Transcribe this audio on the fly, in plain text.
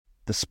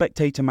The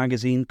Spectator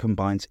magazine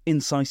combines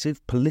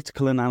incisive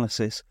political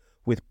analysis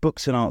with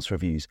books and arts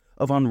reviews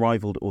of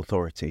unrivalled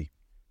authority.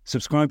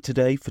 Subscribe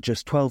today for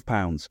just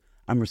 £12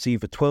 and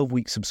receive a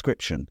 12-week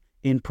subscription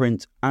in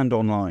print and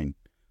online,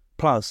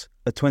 plus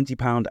a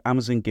 £20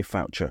 Amazon gift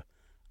voucher,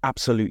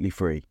 absolutely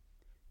free.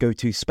 Go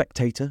to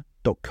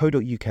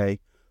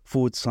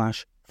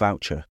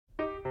spectator.co.uk/voucher.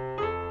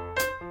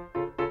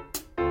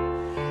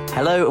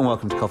 Hello and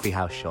welcome to Coffee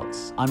House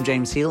Shots. I'm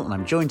James Heale and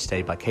I'm joined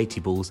today by Katy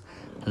Balls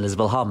and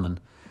Isabel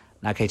Hardman.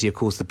 Now, Katy, of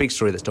course, the big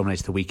story that's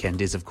dominated the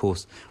weekend is, of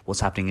course,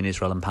 what's happening in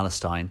Israel and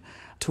Palestine.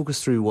 Talk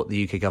us through what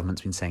the UK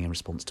government's been saying in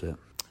response to it.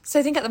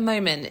 So I think at the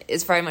moment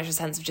it's very much a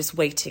sense of just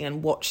waiting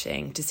and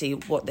watching to see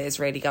what the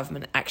Israeli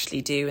government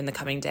actually do in the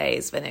coming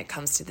days when it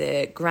comes to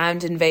the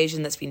ground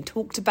invasion that's been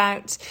talked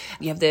about.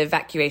 You have the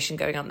evacuation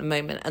going on at the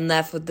moment, and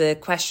therefore the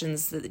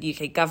questions that the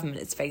UK government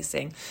is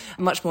facing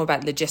are much more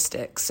about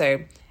logistics.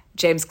 So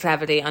James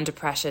cleverly under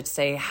pressure to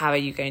say, how are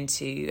you going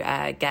to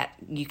get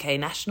UK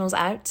nationals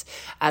out?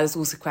 There's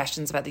also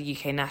questions about the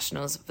UK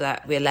nationals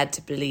that we're led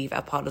to believe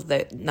are part of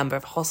the number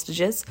of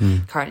hostages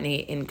currently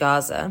in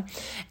Gaza.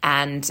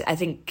 And I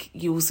think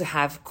you also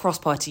have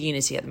cross-party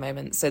unity at the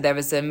moment. So there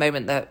was a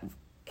moment that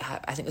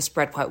I think was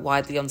spread quite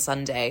widely on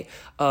Sunday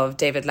of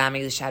David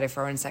Lammy, the Shadow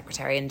Foreign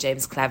Secretary, and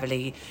James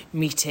Cleverly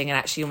meeting and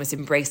actually almost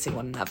embracing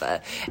one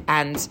another.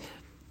 And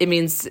it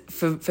means,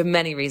 for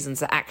many reasons,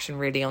 that action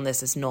really on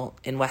this is not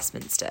in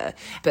Westminster.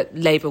 But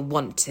Labour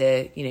want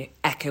to,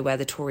 echo where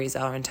the Tories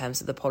are in terms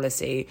of the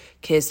policy.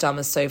 Keir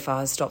Starmer so far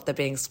has stopped there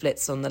being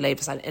splits on the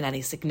Labour side in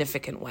any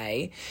significant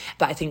way.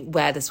 But I think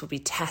where this will be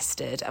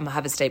tested, and we'll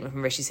have a statement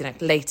from Rishi Sunak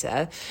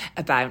later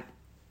about,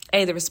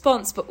 the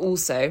response, but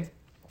also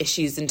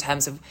issues in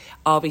terms of,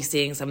 are we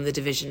seeing some of the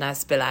division now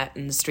spill out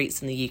in the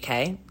streets in the UK?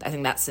 I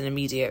think that's an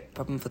immediate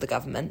problem for the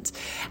government.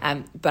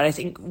 But I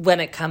think when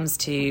it comes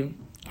to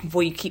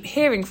what you keep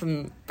hearing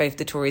from both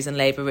the Tories and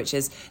Labour, which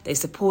is they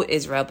support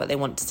Israel, but they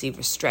want to see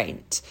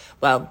restraint.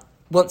 Well,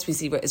 once we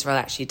see what Israel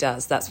actually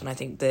does, that's when I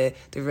think the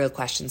real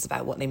questions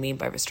about what they mean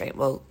by restraint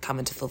will come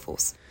into full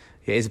force.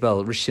 Yeah,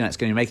 Isabel, Rishi Sunak's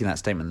going to be making that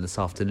statement this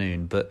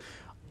afternoon, but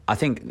I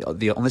think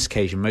on this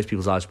occasion, most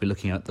people's eyes will be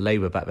looking at the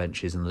Labour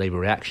backbenches and the Labour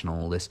reaction on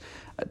all this.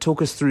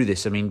 Talk us through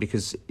this,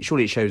 because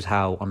surely it shows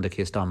how under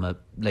Keir Starmer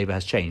Labour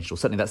has changed, or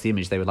certainly that's the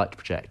image they would like to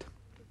project.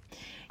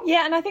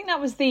 Yeah, and I think that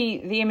was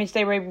the image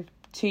they were able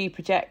to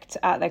project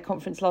at their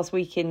conference last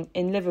week in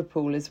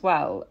Liverpool as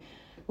well.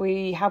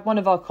 We had one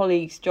of our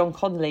colleagues, John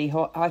Connolly,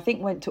 who I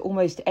think went to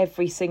almost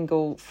every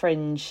single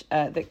fringe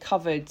that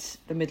covered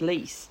the Middle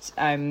East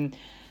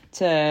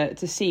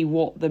to see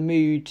what the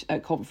mood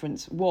at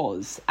conference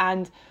was.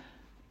 And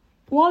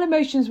while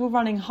emotions were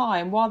running high,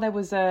 and while there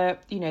was a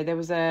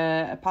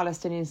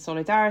Palestinian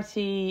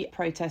solidarity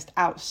protest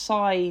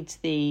outside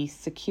the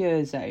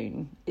secure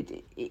zone,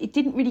 it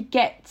didn't really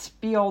get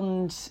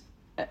beyond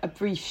a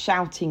brief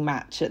shouting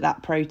match at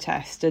that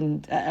protest,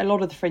 and a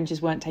lot of the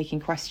fringes weren't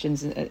taking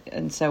questions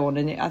and so on.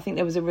 And I think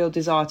there was a real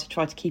desire to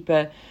try to keep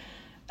a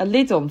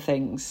lid on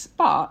things.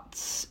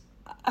 But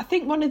I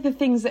think one of the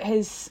things that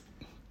has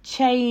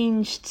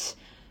changed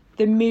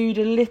the mood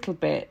a little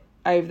bit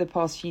over the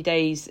past few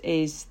days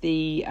is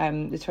the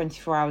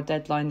 24-hour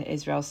deadline that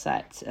Israel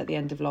set at the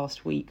end of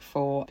last week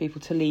for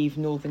people to leave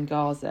northern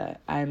Gaza,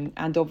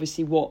 and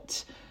obviously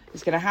what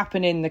is going to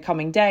happen in the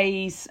coming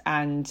days.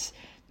 And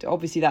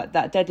obviously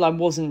that deadline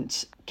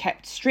wasn't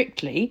kept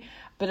strictly,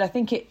 but I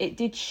think it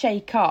did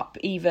shake up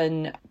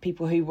even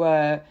people who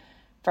were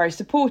very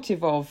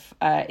supportive of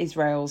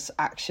Israel's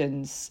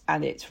actions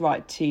and its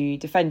right to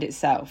defend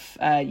itself.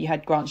 You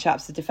had Grant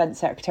Shapps, the Defence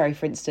Secretary,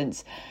 for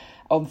instance,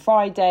 on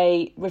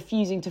Friday,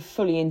 refusing to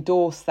fully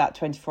endorse that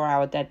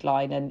 24-hour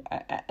deadline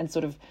and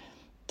sort of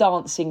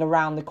dancing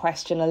around the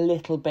question a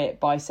little bit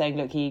by saying,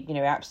 look, he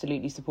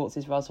absolutely supports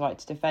Israel's right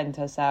to defend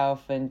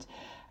herself, and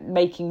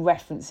making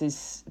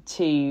references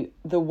to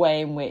the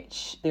way in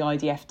which the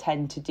IDF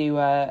tend to do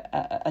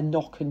a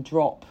knock and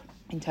drop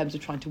in terms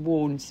of trying to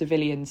warn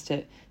civilians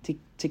to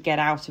get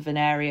out of an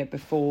area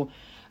before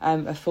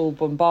a full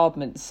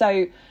bombardment.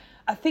 So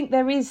I think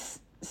there is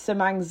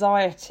some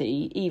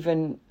anxiety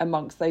even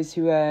amongst those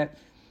who are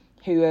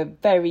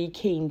very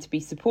keen to be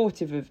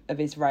supportive of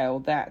Israel,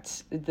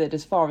 that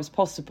as far as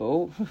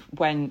possible,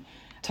 when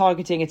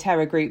targeting a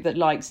terror group that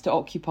likes to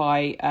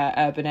occupy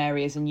urban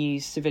areas and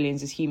use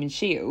civilians as human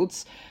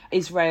shields,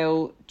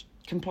 Israel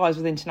complies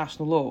with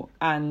international law.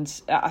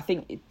 And I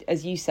think,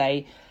 as you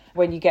say,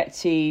 when you get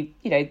to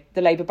the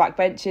Labour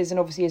backbenches, and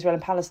obviously Israel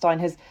and Palestine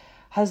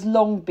has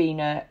long been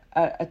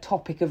a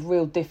topic of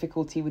real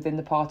difficulty within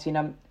the party.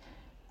 And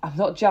I'm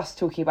not just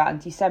talking about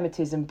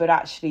anti-Semitism, but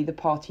actually the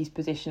party's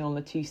position on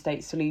the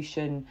two-state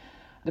solution,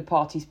 the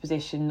party's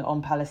position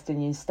on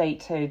Palestinian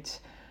statehood.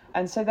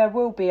 And so there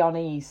will be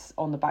unease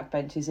on the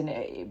backbenches, and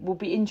it will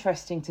be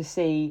interesting to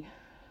see,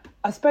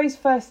 I suppose,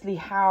 firstly,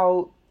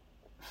 how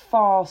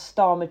far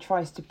Starmer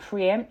tries to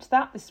preempt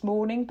that this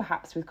morning,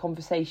 perhaps with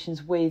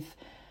conversations with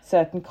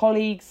certain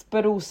colleagues,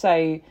 but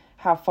also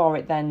how far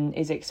it then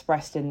is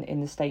expressed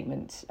in the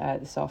statement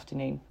this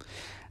afternoon.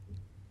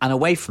 And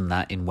away from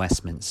that, in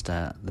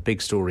Westminster, the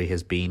big story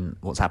has been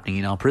what's happening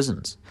in our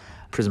prisons.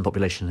 Prison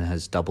population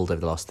has doubled over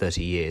the last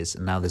 30 years,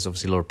 and now there's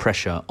obviously a lot of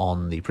pressure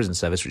on the prison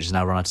service, which is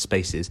now run out of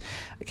spaces.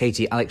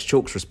 Katy, Alex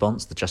Chalk's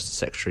response, the Justice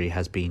Secretary,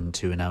 has been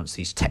to announce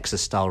these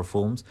Texas-style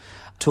reforms.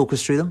 Talk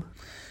us through them.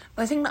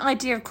 Well, I think the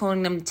idea of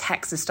calling them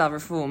Texas-style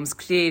reforms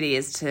clearly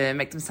is to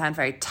make them sound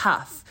very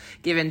tough,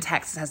 given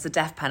Texas has the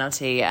death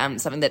penalty,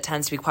 something that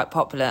tends to be quite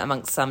popular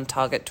amongst some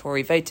target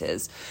Tory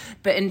voters.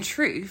 But in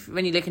truth,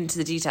 when you look into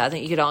the detail, I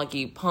think you could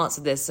argue parts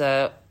of this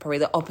are probably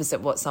the opposite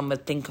of what some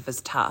would think of as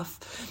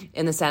tough.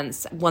 In the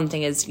sense, one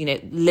thing is,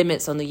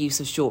 limits on the use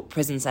of short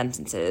prison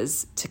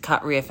sentences to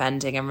cut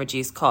reoffending and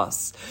reduce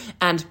costs.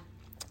 And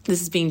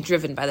this is being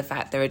driven by the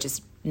fact there are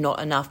just not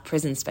enough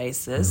prison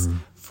spaces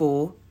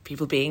for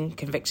people being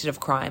convicted of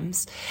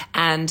crimes.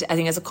 And I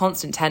think there's a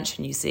constant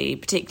tension you see,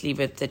 particularly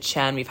with the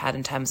churn we've had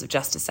in terms of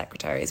justice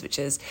secretaries, which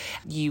is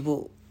you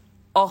will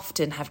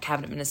often have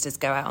cabinet ministers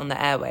go out on the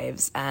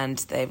airwaves and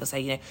they will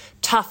say,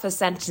 tougher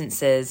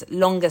sentences,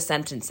 longer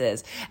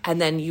sentences. And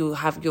then you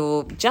have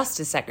your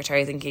justice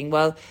secretary thinking,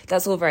 well,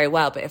 that's all very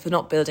well, but if we're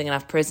not building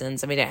enough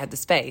prisons and we don't have the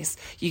space,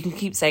 you can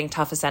keep saying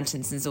tougher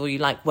sentences all you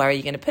like, where are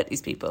you going to put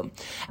these people?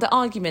 The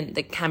argument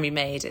that can be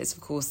made is,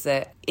 of course,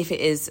 that if it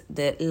is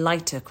the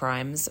lighter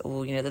crimes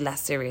or, the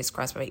less serious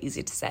crimes, very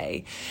easier to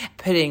say,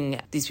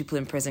 putting these people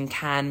in prison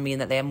can mean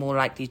that they are more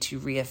likely to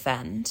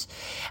reoffend.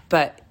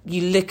 But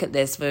you look at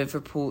this with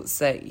reports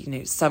that,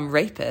 some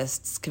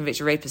rapists,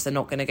 convicted rapists, are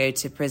not going to go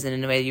to prison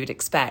in a way you would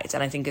expect.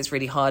 And I think it's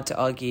really hard to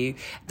argue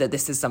that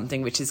this is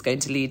something which is going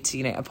to lead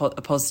to, a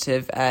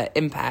positive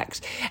impact.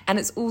 And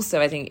it's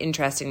also, I think,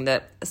 interesting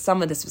that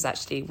some of this was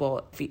actually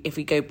if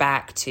we go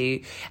back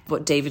to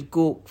what David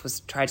Gauke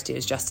was trying to do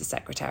as Justice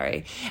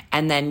Secretary.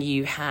 And then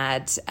you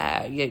had,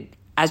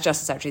 as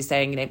Justice Secretary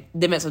saying,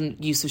 limits on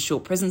use of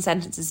short prison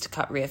sentences to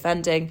cut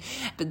reoffending.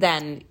 But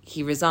then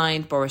he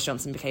resigned, Boris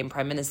Johnson became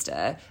Prime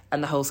Minister,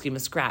 and the whole scheme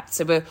was scrapped.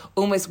 So we're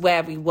almost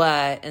where we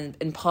were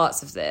in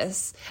parts of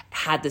this,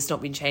 had this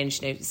not been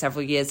changed,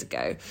 several years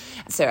ago.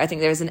 So I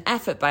think there is an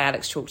effort by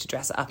Alex Chalk to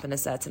dress it up in a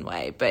certain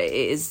way, but it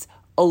is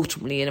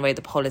ultimately, in a way,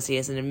 the policy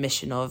is an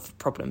admission of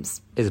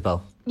problems.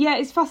 Isabel. Yeah,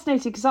 it's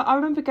fascinating because I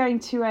remember going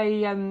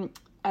to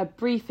a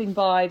briefing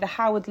by the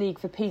Howard League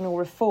for Penal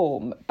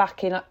Reform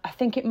back in, I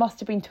think it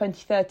must have been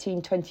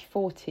 2013,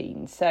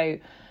 2014. So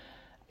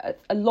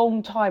a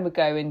long time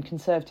ago in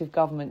Conservative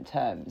government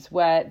terms,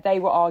 where they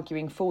were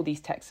arguing for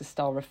these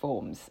Texas-style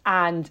reforms.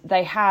 And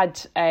they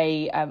had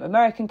a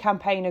American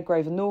campaigner,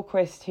 Grover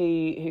Norquist,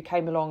 who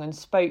came along and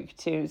spoke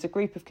to, it was a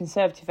group of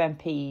Conservative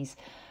MPs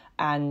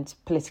and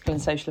political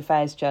and social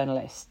affairs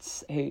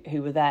journalists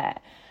who were there.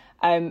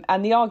 And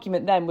the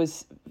argument then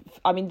was,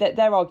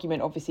 their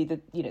argument, obviously,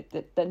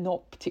 that they're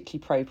not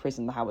particularly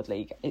pro-prison, the Howard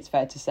League, it's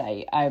fair to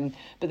say.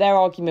 But their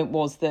argument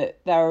was that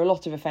there are a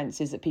lot of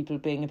offences that people are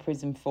being in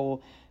prison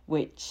for,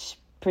 which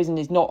prison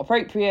is not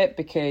appropriate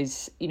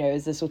because,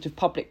 as a sort of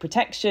public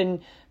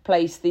protection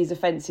place, these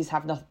offences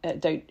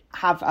don't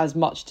have as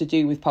much to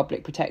do with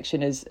public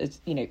protection as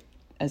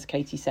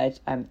Katy said,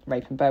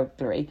 rape and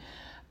burglary.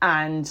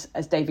 And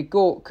as David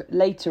Gauke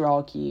later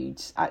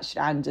argued,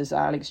 actually, and as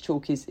Alex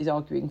Chalk is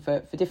arguing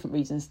for different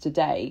reasons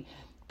today,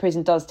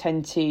 prison does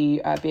tend to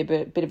be a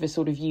bit of a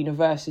sort of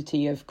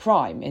university of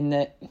crime, in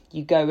that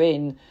you go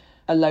in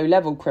a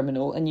low-level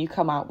criminal and you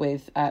come out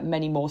with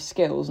many more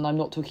skills. And I'm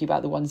not talking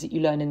about the ones that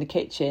you learn in the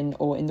kitchen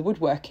or in the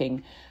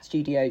woodworking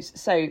studios.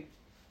 So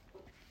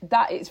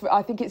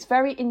I think it's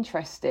very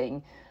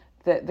interesting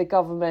that the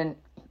government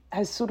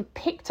has sort of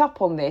picked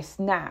up on this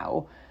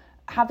now,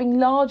 having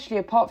largely,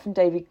 apart from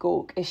David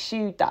Gauke,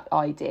 eschewed that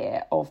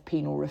idea of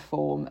penal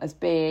reform as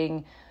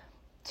being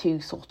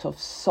too sort of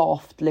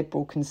soft,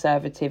 liberal,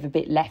 conservative, a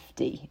bit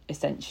lefty,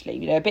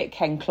 essentially, a bit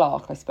Ken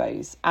Clarke, I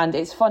suppose. And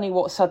it's funny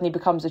what suddenly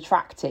becomes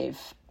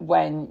attractive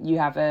when you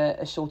have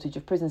a shortage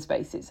of prison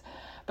spaces.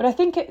 But I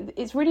think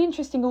it's really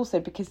interesting also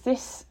because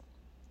this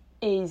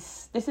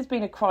has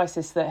been a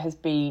crisis that has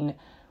been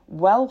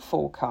well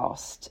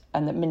forecast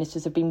and that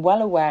ministers have been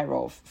well aware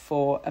of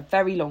for a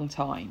very long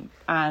time.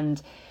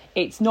 And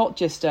it's not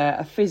just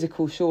a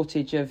physical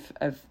shortage of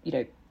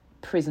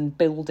prison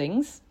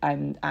buildings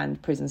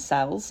and prison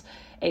cells.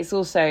 It's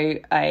also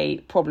a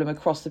problem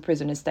across the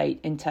prison estate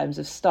in terms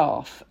of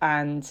staff.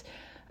 And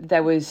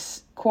there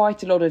was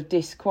quite a lot of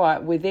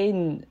disquiet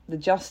within the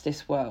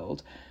justice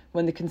world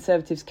when the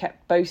Conservatives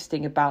kept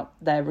boasting about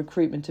their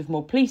recruitment of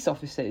more police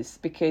officers,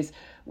 because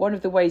one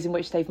of the ways in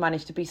which they've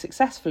managed to be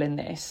successful in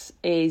this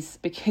is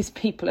because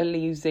people are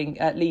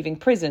leaving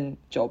prison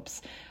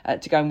jobs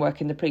to go and work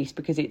in the police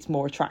because it's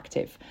more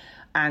attractive.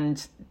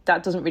 And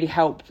that doesn't really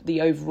help the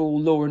overall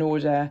law and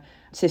order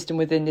system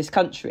within this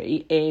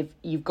country if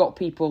you've got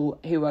people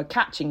who are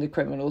catching the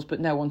criminals but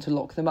no one to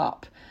lock them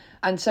up.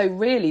 And so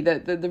really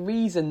the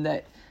reason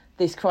that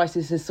this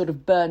crisis has sort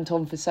of burnt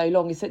on for so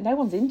long is that no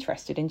one's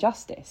interested in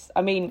justice.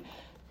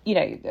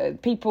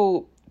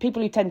 People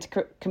who tend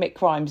to commit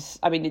crimes,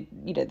 they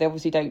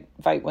obviously don't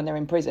vote when they're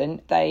in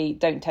prison. They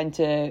don't tend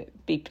to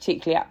be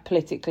particularly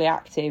politically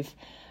active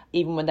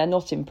even when they're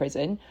not in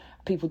prison.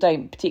 people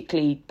don't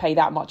particularly pay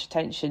that much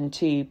attention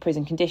to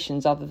prison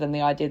conditions, other than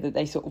the idea that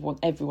they sort of want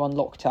everyone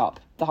locked up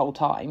the whole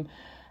time.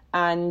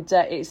 And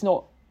it's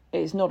not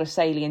a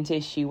salient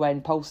issue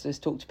when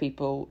pollsters talk to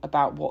people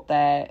about what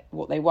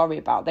they worry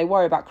about. They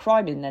worry about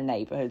crime in their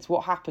neighbourhoods.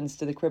 What happens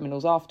to the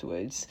criminals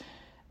afterwards?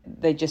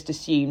 They just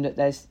assume that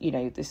there's,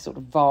 this sort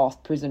of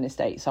vast prison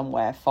estate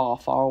somewhere far,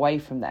 far away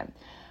from them.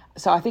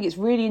 So I think it's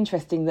really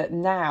interesting that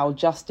now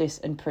justice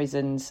and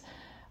prisons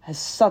has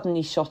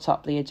suddenly shot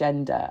up the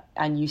agenda.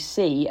 And you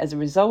see, as a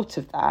result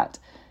of that,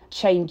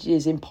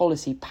 changes in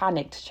policy,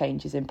 panicked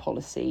changes in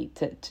policy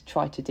to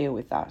try to deal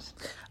with that.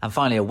 And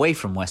finally, away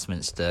from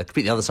Westminster,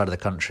 completely the other side of the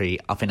country,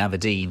 up in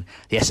Aberdeen,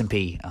 the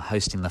SNP are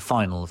hosting the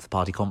final of the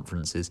party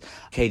conferences.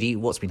 Katy,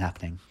 what's been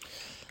happening?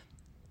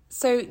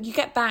 So you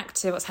get back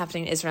to what's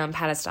happening in Israel and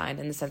Palestine,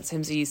 in the sense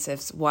Humza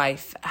Yousaf's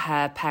wife,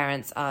 her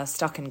parents are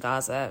stuck in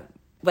Gaza,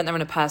 went there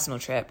on a personal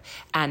trip,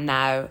 and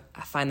now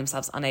find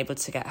themselves unable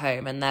to get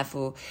home. And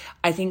therefore,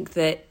 I think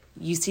that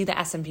you see the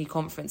SNP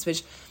conference,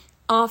 which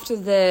after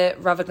the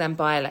Rutherglen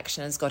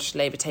by-election and Scottish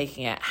Labour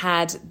taking it,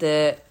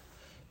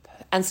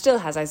 and still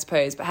has, I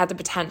suppose, but had the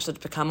potential to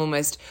become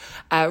almost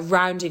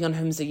rounding on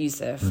Humza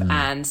Yousaf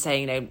and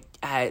saying,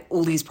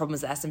 all these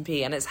problems at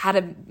SNP. And it's had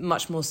a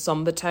much more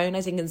sombre tone,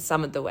 I think, in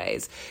some of the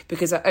ways,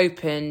 because it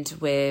opened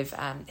with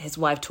his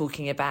wife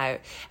talking about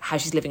how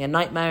she's living a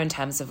nightmare in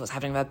terms of what's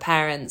happening with her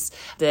parents,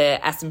 the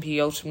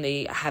SNP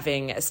ultimately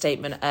having a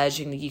statement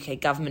urging the UK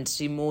government to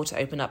do more to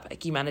open up a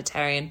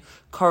humanitarian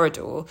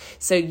corridor.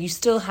 So you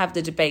still have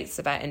the debates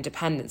about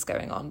independence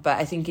going on, but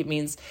I think it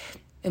means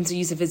Humza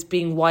Yousaf is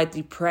being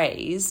widely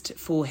praised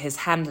for his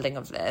handling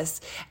of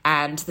this,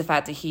 and the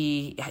fact that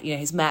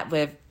he's met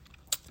with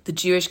the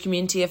Jewish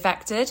community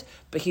affected,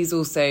 but he's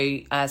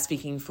also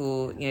speaking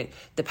for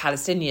the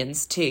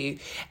Palestinians too.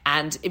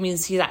 And it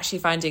means he's actually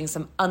finding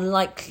some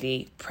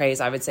unlikely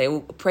praise, I would say,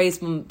 or praise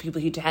from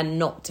people who tend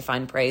not to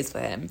find praise for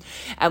him.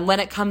 And when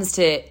it comes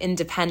to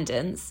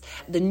independence,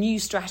 the new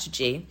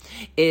strategy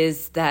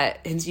is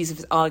that Humza Yousaf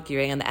is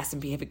arguing, and the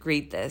SNP have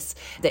agreed this,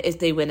 that if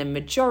they win a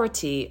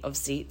majority of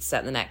seats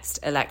at the next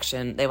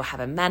election, they will have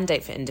a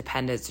mandate for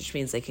independence, which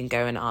means they can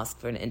go and ask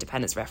for an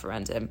independence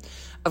referendum.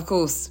 Of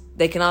course,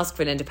 they can ask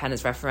for an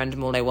independence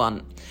referendum all they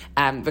want.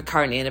 We're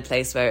currently in a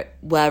place where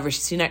were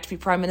Rishi Sunak to be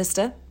Prime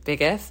Minister,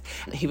 big if,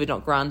 he would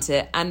not grant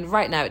it. And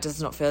right now it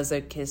does not feel as though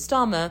Keir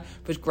Starmer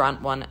would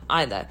grant one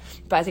either.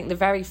 But I think the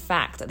very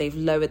fact that they've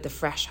lowered the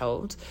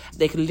threshold,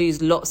 they could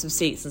lose lots of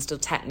seats and still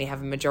technically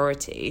have a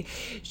majority,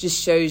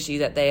 just shows you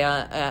that they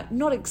are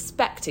not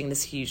expecting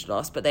this huge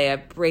loss, but they are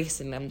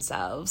bracing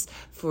themselves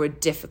for a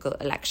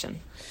difficult election.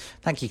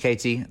 Thank you,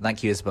 Katy.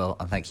 Thank you, Isabel.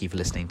 And thank you for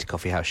listening to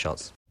Coffee House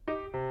Shots.